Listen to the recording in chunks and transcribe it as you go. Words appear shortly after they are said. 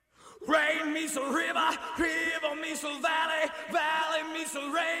meets a river, river meets a valley, valley meets a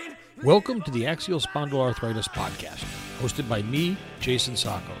rain. Welcome to the Axial Spondyloarthritis Podcast, hosted by me, Jason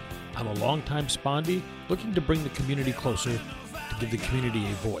Sacco. I'm a longtime spondy looking to bring the community closer, to give the community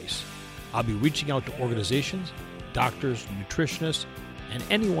a voice. I'll be reaching out to organizations, doctors, nutritionists, and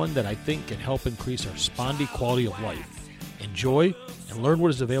anyone that I think can help increase our spondy quality of life. Enjoy and learn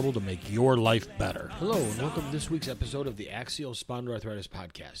what is available to make your life better. Hello, and welcome to this week's episode of the Axial Spondyloarthritis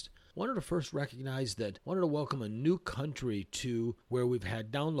Podcast. Wanted to first recognize wanted to welcome a new country to where we've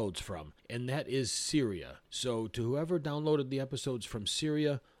had downloads from, and that is Syria. So to whoever downloaded the episodes from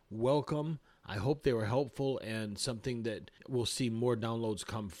Syria, welcome. I hope they were helpful and something that we'll see more downloads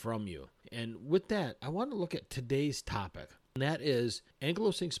come from you. And with that, I want to look at today's topic. And that is,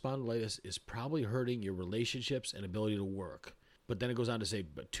 ankylosing spondylitis is probably hurting your relationships and ability to work. But then it goes on to say,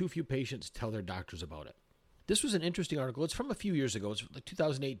 but too few patients tell their doctors about it. This was an interesting article. It's from a few years ago. It's like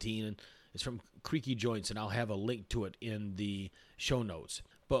 2018, and it's from Creaky Joints, and I'll have a link to it in the show notes.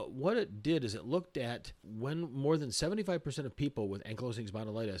 But what it did is it looked at when more than 75% of people with ankylosing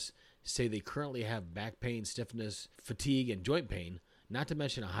spondylitis say they currently have back pain, stiffness, fatigue, and joint pain, not to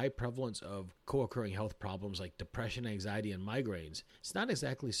mention a high prevalence of co-occurring health problems like depression, anxiety, and migraines. It's not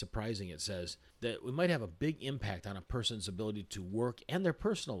exactly surprising, it says, that we might have a big impact on a person's ability to work and their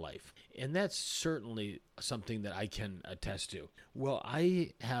personal life. And that's certainly something that I can attest to. Well,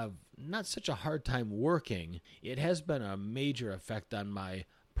 I have not such a hard time working. It has been a major effect on my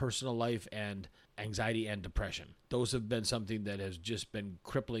personal life and anxiety and depression. Those have been something that has just been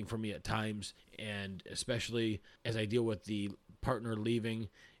crippling for me at times, and especially as I deal with the partner leaving,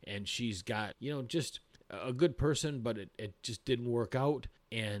 and she's got, just a good person, but it just didn't work out,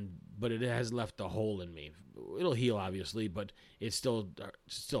 but it has left a hole in me. It'll heal, obviously, but it still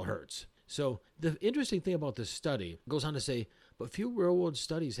hurts. So the interesting thing about this study goes on to say, but few real-world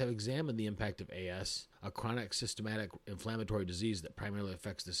studies have examined the impact of AS, a chronic systematic inflammatory disease that primarily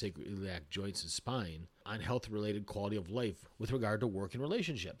affects the sacroiliac joints and spine, on health-related quality of life with regard to work and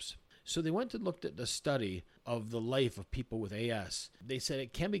relationships. So they went and looked at the study of the life of people with AS. They said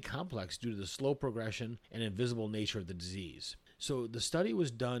it can be complex due to the slow progression and invisible nature of the disease. So the study was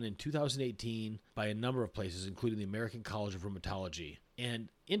done in 2018 by a number of places, including the American College of Rheumatology. And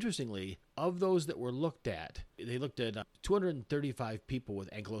interestingly, of those that were looked at, they looked at 235 people with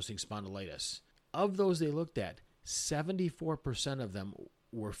ankylosing spondylitis. Of those they looked at, 74% of them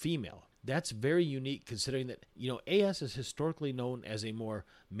were female. That's very unique considering that, AS is historically known as a more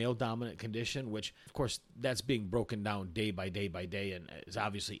male-dominant condition, which, of course, that's being broken down day by day by day and is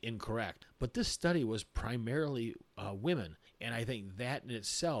obviously incorrect. But this study was primarily women, and I think that in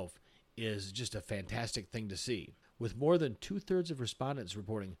itself is just a fantastic thing to see. With more than two-thirds of respondents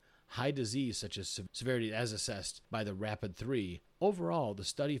reporting high disease such as severity as assessed by the RAPID-3, overall, the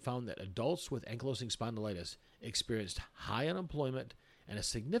study found that adults with ankylosing spondylitis experienced high unemployment and a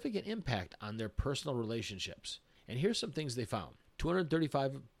significant impact on their personal relationships. And here's some things they found.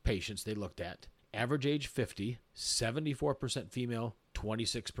 235 patients they looked at, average age 50, 74% female,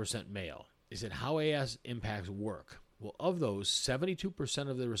 26% male. They said how AS impacts work. Well, of those, 72%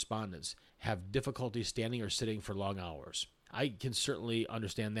 of the respondents have difficulty standing or sitting for long hours. I can certainly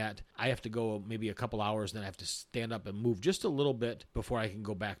understand that. I have to go maybe a couple hours, then I have to stand up and move just a little bit before I can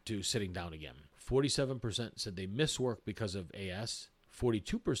go back to sitting down again. 47% said they miss work because of AS.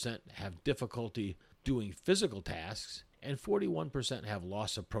 42% have difficulty doing physical tasks, and 41% have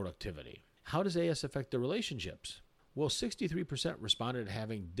loss of productivity. How does AS affect their relationships? Well, 63% responded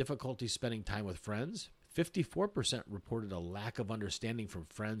having difficulty spending time with friends. 54% reported a lack of understanding from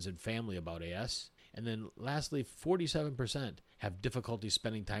friends and family about AS. And then lastly, 47% have difficulty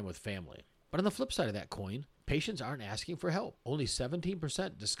spending time with family. But on the flip side of that coin, patients aren't asking for help. Only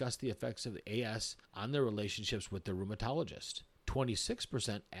 17% discussed the effects of the AS on their relationships with their rheumatologist.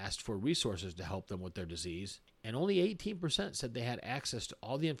 26% asked for resources to help them with their disease, and only 18% said they had access to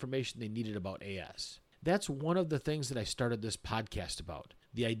all the information they needed about AS. That's one of the things that I started this podcast about.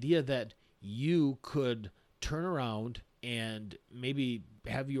 The idea that you could turn around and maybe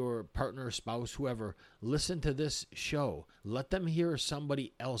have your partner, spouse, whoever, listen to this show. Let them hear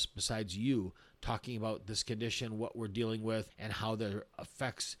somebody else besides you talking about this condition, what we're dealing with, and how that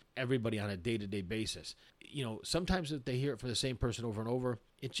affects everybody on a day-to-day basis. Sometimes if they hear it from the same person over and over,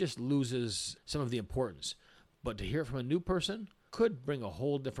 it just loses some of the importance. But to hear it from a new person could bring a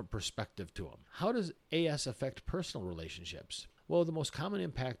whole different perspective to them. How does AS affect personal relationships? Well, the most common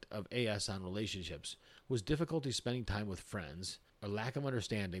impact of AS on relationships was difficulty spending time with friends, or lack of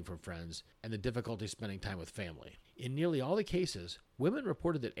understanding from friends, and the difficulty spending time with family. In nearly all the cases, women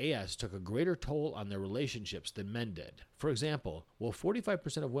reported that AS took a greater toll on their relationships than men did. For example, while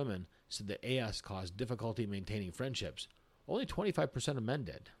 45% of women said that AS caused difficulty maintaining friendships, only 25% of men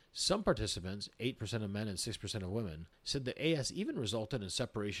did. Some participants, 8% of men and 6% of women, said that AS even resulted in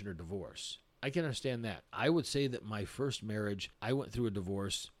separation or divorce. I can understand that. I would say that my first marriage, I went through a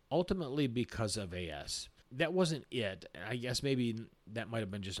divorce ultimately because of AS. That wasn't it. I guess maybe that might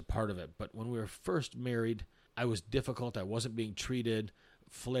have been just a part of it. But when we were first married, I was difficult. I wasn't being treated,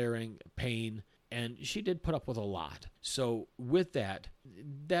 flaring, pain, and she did put up with a lot. So with that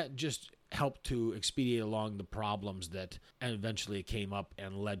just helped to expedite along the problems that and eventually it came up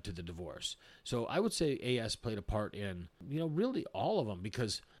and led to the divorce. So I would say AS played a part in, really all of them,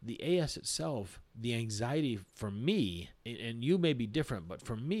 because the AS itself, the anxiety for me, and you may be different, but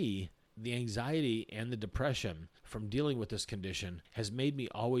for me, the anxiety and the depression from dealing with this condition has made me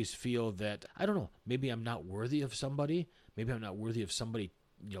always feel that, I don't know, maybe I'm not worthy of somebody. Maybe I'm not worthy of somebody,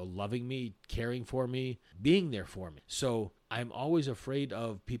 loving me, caring for me, being there for me. So I'm always afraid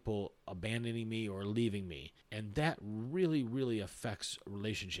of people abandoning me or leaving me. And that really, really affects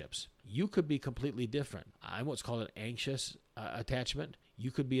relationships. You could be completely different. I'm what's called an anxious attachment. You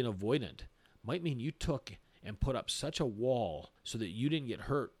could be an avoidant. Might mean you took and put up such a wall so that you didn't get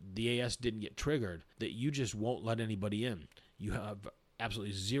hurt, the AS didn't get triggered, that you just won't let anybody in. You have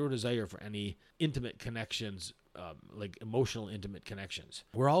absolutely zero desire for any intimate connections, like emotional intimate connections.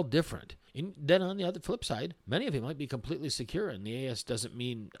 We're all different. And then on the other flip side, many of you might be completely secure and the AS doesn't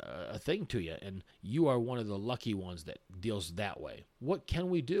mean a thing to you, and you are one of the lucky ones that deals that way. What can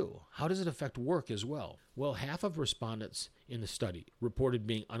we do? How does it affect work as well? Well, half of respondents in the study reported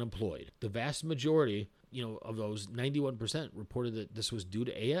being unemployed. The vast majority, of those, 91%, reported that this was due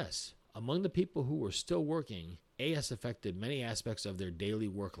to AS. Among the people who were still working, AS affected many aspects of their daily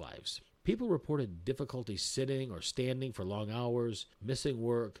work lives. People reported difficulty sitting or standing for long hours, missing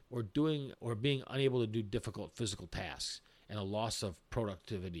work, or being unable to do difficult physical tasks, and a loss of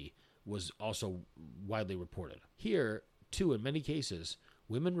productivity was also widely reported. Here, too, in many cases,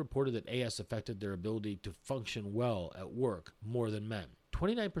 women reported that AS affected their ability to function well at work more than men.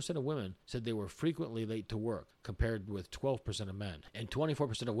 29% of women said they were frequently late to work, compared with 12% of men. And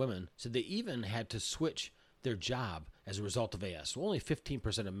 24% of women said they even had to switch their job as a result of AS. So only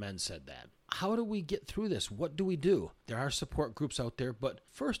 15% of men said that. How do we get through this? What do we do? There are support groups out there, but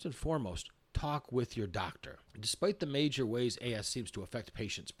first and foremost, talk with your doctor. Despite the major ways AS seems to affect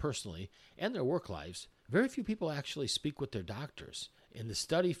patients personally and their work lives, very few people actually speak with their doctors. And the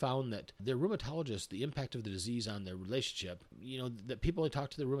study found that their rheumatologist, the impact of the disease on their relationship, that people only talk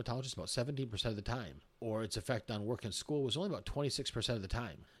to their rheumatologist about 17% of the time, or its effect on work and school was only about 26% of the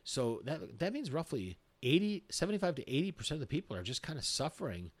time. So that means roughly 75 to 80% of the people are just kind of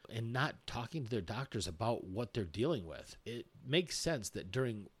suffering and not talking to their doctors about what they're dealing with. It makes sense that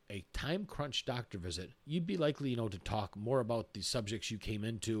during a time crunch doctor visit, you'd be likely, to talk more about the subjects you came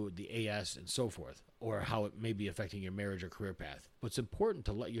into, the AS and so forth, or how it may be affecting your marriage or career path. But it's important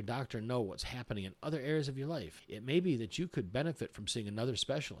to let your doctor know what's happening in other areas of your life. It may be that you could benefit from seeing another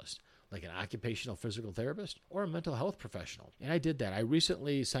specialist, like an occupational physical therapist or a mental health professional. And I did that. I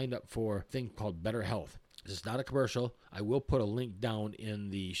recently signed up for a thing called Better Health. This is not a commercial. I will put a link down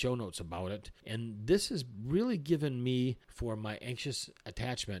in the show notes about it. And this has really given me, for my anxious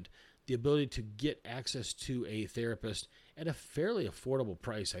attachment, the ability to get access to a therapist at a fairly affordable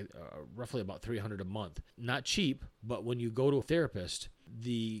price, roughly about $300 a month. Not cheap, but when you go to a therapist,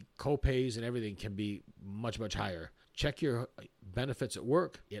 the co-pays and everything can be much, much higher. Check your benefits at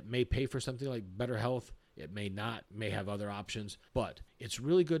work. It may pay for something like Better Health. It may not, may have other options, but it's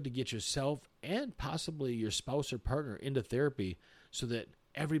really good to get yourself and possibly your spouse or partner into therapy so that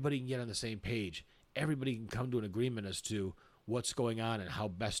everybody can get on the same page. Everybody can come to an agreement as to what's going on and how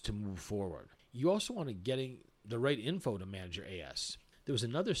best to move forward. You also want to getting the right info to manage your AS. There was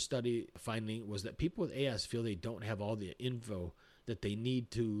another study finding was that people with AS feel they don't have all the info that they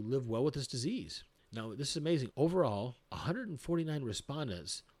need to live well with this disease. Now, this is amazing. Overall, 149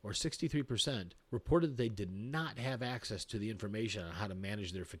 respondents, or 63%, reported that they did not have access to the information on how to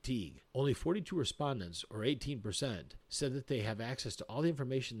manage their fatigue. Only 42 respondents, or 18%, said that they have access to all the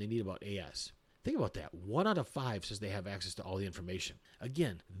information they need about AS. Think about that. 1 out of 5 says they have access to all the information.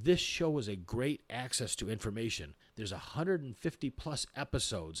 Again, this show is a great access to information. There's 150 plus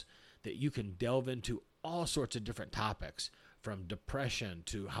episodes that you can delve into all sorts of different topics, from depression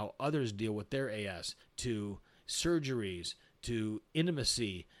to how others deal with their AS, to surgeries, to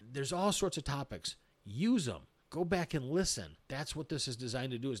intimacy. There's all sorts of topics. Use them. Go back and listen. That's what this is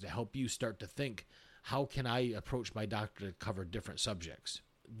designed to do, is to help you start to think how can I approach my doctor to cover different subjects?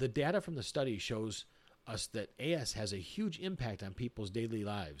 The data from the study shows us that AS has a huge impact on people's daily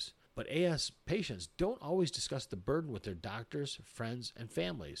lives. But AS patients don't always discuss the burden with their doctors, friends, and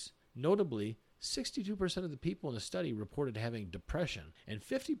families. Notably, 62% of the people in the study reported having depression, and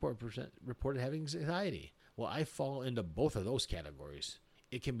 54% reported having anxiety. Well, I fall into both of those categories.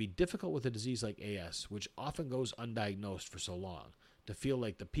 It can be difficult with a disease like AS, which often goes undiagnosed for so long, to feel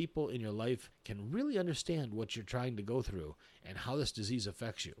like the people in your life can really understand what you're trying to go through and how this disease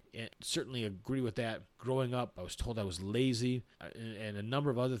affects you. And certainly agree with that. Growing up, I was told I was lazy and a number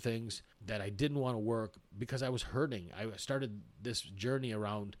of other things that I didn't want to work because I was hurting. I started this journey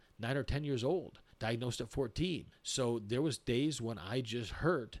around 9 or 10 years old, diagnosed at 14. So there was days when I just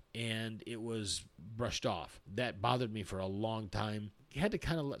hurt and it was brushed off. That bothered me for a long time. I had to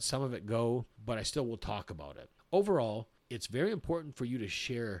kind of let some of it go, but I still will talk about it. Overall, it's very important for you to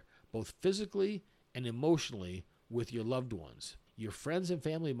share both physically and emotionally with your loved ones. Your friends and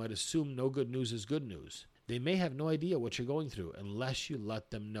family might assume no good news is good news. They may have no idea what you're going through unless you let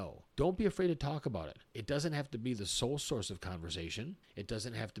them know. Don't be afraid to talk about it. It doesn't have to be the sole source of conversation. It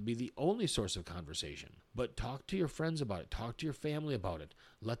doesn't have to be the only source of conversation. But talk to your friends about it. Talk to your family about it.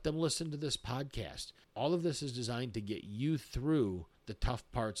 Let them listen to this podcast. All of this is designed to get you through the tough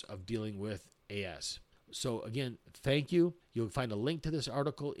parts of dealing with AS. So again, thank you. You'll find a link to this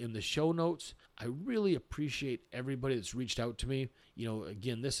article in the show notes. I really appreciate everybody that's reached out to me.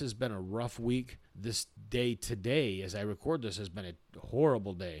 Again, this has been a rough week. This day today, as I record this, has been a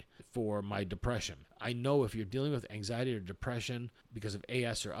horrible day for my depression. I know if you're dealing with anxiety or depression because of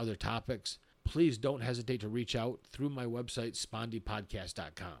AS or other topics, please don't hesitate to reach out through my website,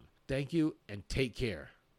 SpondyPodcast.com. Thank you and take care.